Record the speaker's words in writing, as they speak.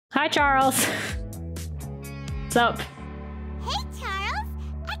Hi, Charles. What's up? Hey, Charles.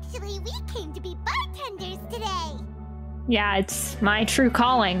 Actually, we came to be bartenders today. Yeah, it's my true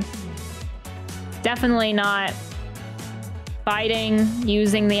calling. Definitely not fighting,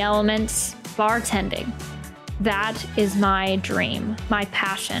 using the elements, bartending. That is my dream, my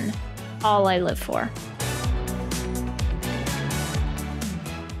passion, all I live for.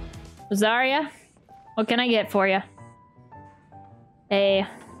 Zarya, what can I get for you?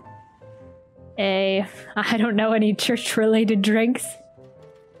 I don't know any church-related drinks.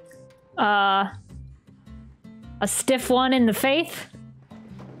 A stiff one in the faith?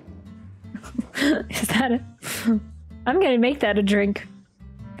 Is that a... I'm gonna make that a drink.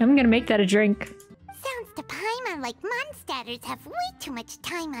 I'm gonna make that a drink. Sounds to Paimon like Mondstadters have way too much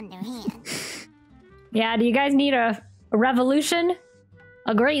time on their hands. Yeah, do you guys need a revolution?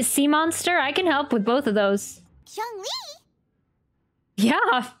 A great sea monster? I can help with both of those. Zhongli?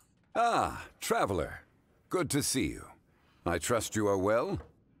 Yeah. Ah, traveler. Good to see you. I trust you are well?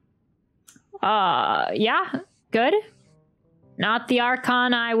 Yeah, good. Not the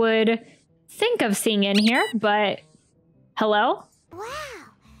Archon I would think of seeing in here, but hello? Wow,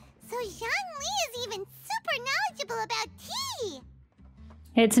 so Zhongli is even super knowledgeable about tea.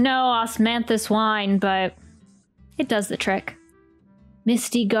 It's no osmanthus wine, but it does the trick.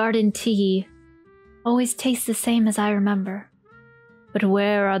 Misty garden tea. Always tastes the same as I remember. But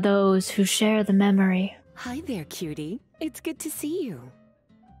where are those who share the memory? Hi there, cutie. It's good to see you.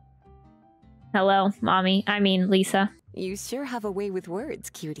 Hello, Mommy. I mean, Lisa. You sure have a way with words,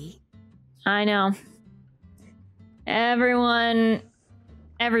 cutie. I know. Everyone's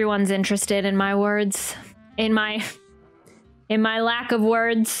interested in my words. In my lack of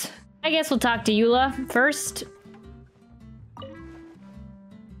words. I guess we'll talk to Eula first.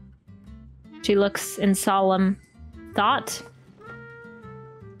 She looks in solemn thought.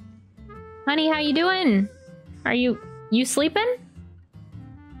 Honey, how you doing? Are you sleeping?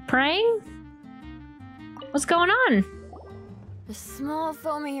 Praying? What's going on? A small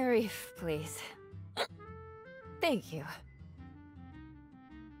foamy reef, please. Thank you.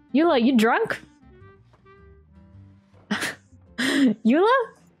 Eula, you drunk? Eula?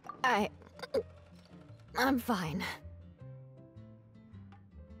 I'm fine.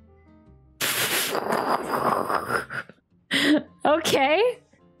 Okay.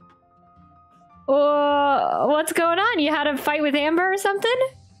 What's going on? You had a fight with Amber or something?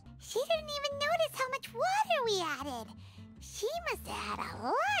 She didn't even notice how much water we added. She must have had a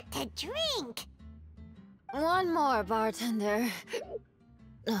lot to drink. One more, bartender.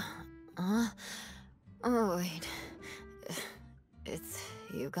 Oh, wait. It's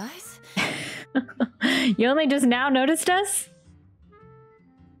you guys? You only just now noticed us?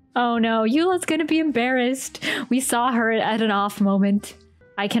 Oh no, Eula's gonna be embarrassed. We saw her at an off moment.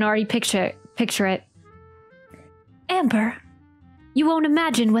 I can already picture it. Amber, you won't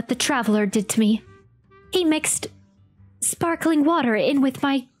imagine what the traveler did to me. He mixed sparkling water in with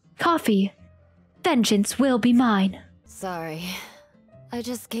my coffee. Vengeance will be mine. Sorry. I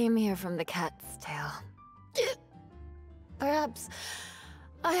just came here from the cat's tail. Perhaps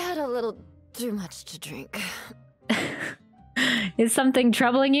I had a little too much to drink. Is something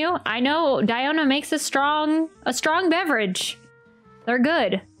troubling you? I know Diona makes a strong beverage. They're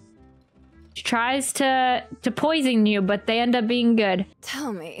good. She tries to poison you, but they end up being good.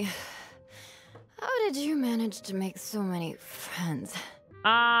 Tell me, how did you manage to make so many friends?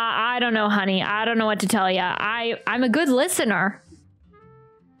 I don't know, honey. I don't know what to tell you. I'm a good listener.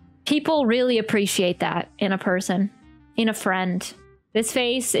 People really appreciate that in a person, in a friend. This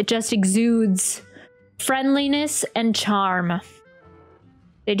face, it just exudes friendliness and charm.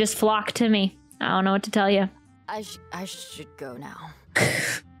 They just flock to me. I don't know what to tell you. I should go now.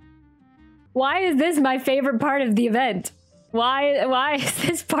 Why is this my favorite part of the event? Why is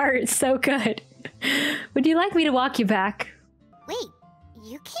this part so good? Would you like me to walk you back? Wait,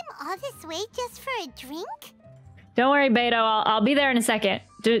 you came all this way just for a drink? Don't worry, Beto. I'll be there in a second.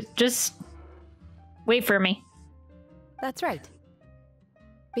 Just wait for me. That's right.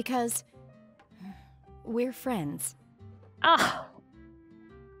 Because we're friends. Ah.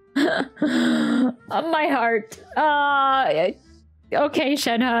 My heart. Okay,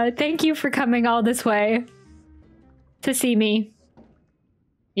 Shenhe. Thank you for coming all this way to see me.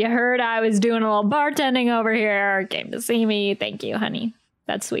 You heard I was doing a little bartending over here. Came to see me. Thank you, honey.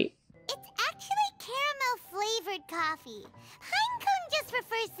 That's sweet. It's actually caramel-flavored coffee. Pinecone just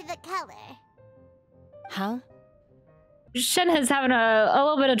refers to the color. Huh? Shenhe's having a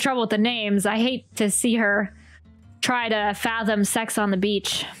little bit of trouble with the names. I hate to see her try to fathom sex on the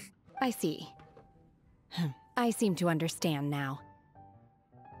beach. I see. I seem to understand now.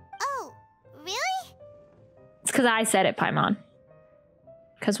 It's because I said it, Paimon.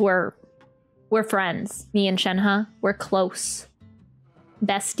 Because we're friends. Me and Shenhe. We're close.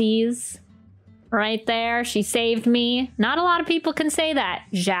 Besties. Right there. She saved me. Not a lot of people can say that.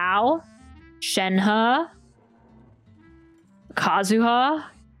 Zhao. Shenhe. Kazuha.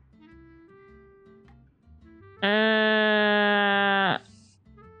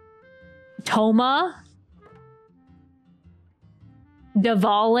 Toma.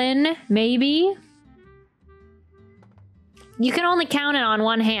 Dvalin, maybe? You can only count it on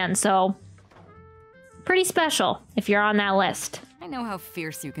one hand, so pretty special if you're on that list. I know how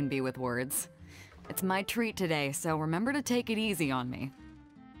fierce you can be with words. It's my treat today, so remember to take it easy on me.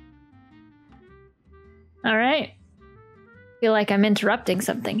 All right. Feel like I'm interrupting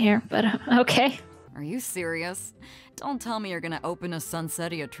something here, but okay. Are you serious? Don't tell me you're gonna open a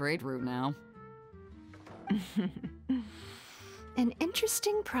Sunsetia trade route now. An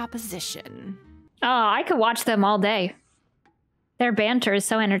interesting proposition. Oh, I could watch them all day. Their banter is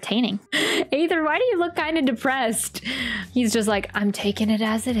so entertaining. Aether, why do you look kind of depressed? He's just like, I'm taking it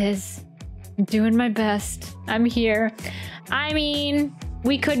as it is. I'm doing my best. I'm here. I mean,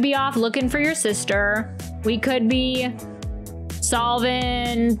 we could be off looking for your sister. We could be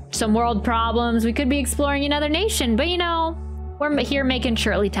solving some world problems. We could be exploring another nation. But you know, we're here making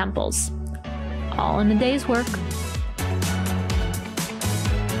Shirley temples. All in a day's work.